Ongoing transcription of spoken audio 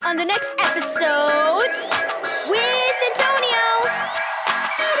on the next episodes with Antonio.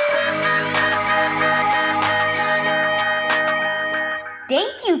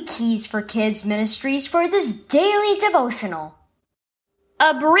 Thank you, Keys for Kids Ministries, for this daily devotional.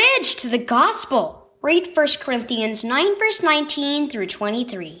 A bridge to the gospel. Read 1 Corinthians 9, verse 19 through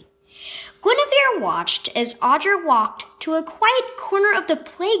 23. Guinevere watched as Audra walked to a quiet corner of the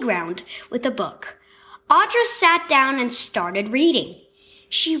playground with a book. Audra sat down and started reading.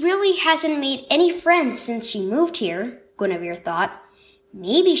 She really hasn't made any friends since she moved here, Guinevere thought.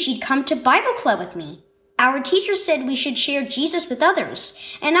 Maybe she'd come to Bible club with me. Our teacher said we should share Jesus with others,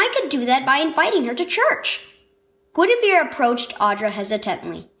 and I could do that by inviting her to church. Guinevere approached Audra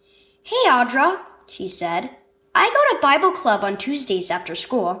hesitantly. Hey, Audra, she said. I go to Bible club on Tuesdays after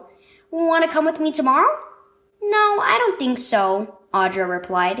school. Want to come with me tomorrow? No, I don't think so, Audra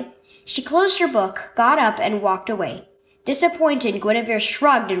replied. She closed her book, got up, and walked away. Disappointed, Guinevere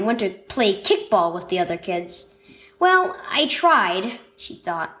shrugged and went to play kickball with the other kids. Well, I tried, she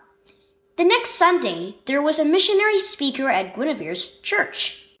thought. The next Sunday, there was a missionary speaker at Guinevere's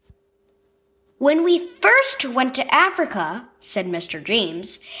church. When we first went to Africa, said Mr.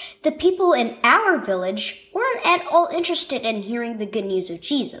 James, the people in our village weren't at all interested in hearing the good news of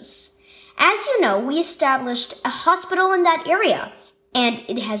Jesus. As you know, we established a hospital in that area, and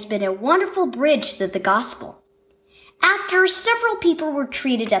it has been a wonderful bridge to the gospel. After several people were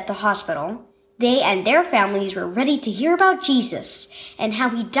treated at the hospital, they and their families were ready to hear about Jesus and how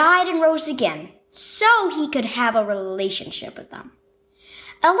he died and rose again, so he could have a relationship with them.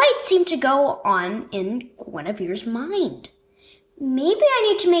 A light seemed to go on in Guinevere's mind. Maybe I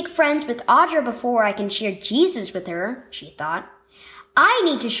need to make friends with Audra before I can share Jesus with her, she thought. I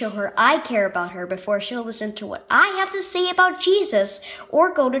need to show her I care about her before she'll listen to what I have to say about Jesus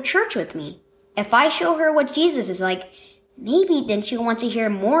or go to church with me. If I show her what Jesus is like, maybe then she'll want to hear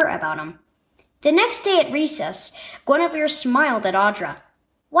more about him. The next day at recess, Guinevere smiled at Audra.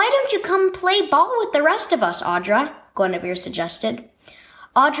 Why don't you come play ball with the rest of us, Audra? Guinevere suggested.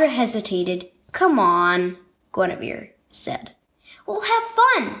 Audra hesitated. Come on, Guinevere said. We'll have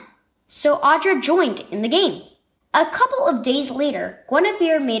fun. So Audra joined in the game. A couple of days later,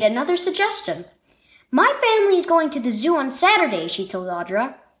 Guinevere made another suggestion. My family is going to the zoo on Saturday, she told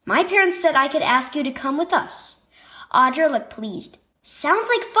Audra. My parents said I could ask you to come with us. Audra looked pleased. Sounds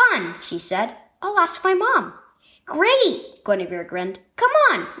like fun, she said. I'll ask my mom. Great, Guinevere grinned. Come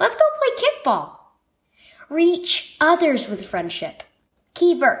on, let's go play kickball. Reach others with friendship.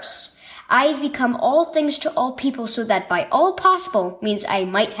 Key verse. I've become all things to all people so that by all possible means I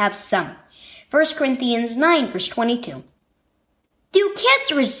might have some. 1 Corinthians 9, verse 22. Do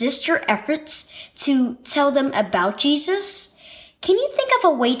kids resist your efforts to tell them about Jesus? Can you think of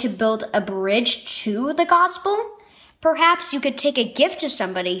a way to build a bridge to the gospel? Perhaps you could take a gift to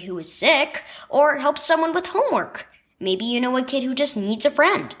somebody who is sick or help someone with homework. Maybe you know a kid who just needs a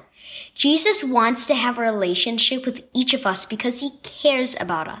friend. Jesus wants to have a relationship with each of us because he cares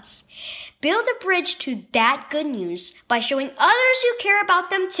about us. Build a bridge to that good news by showing others you care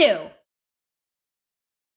about them too.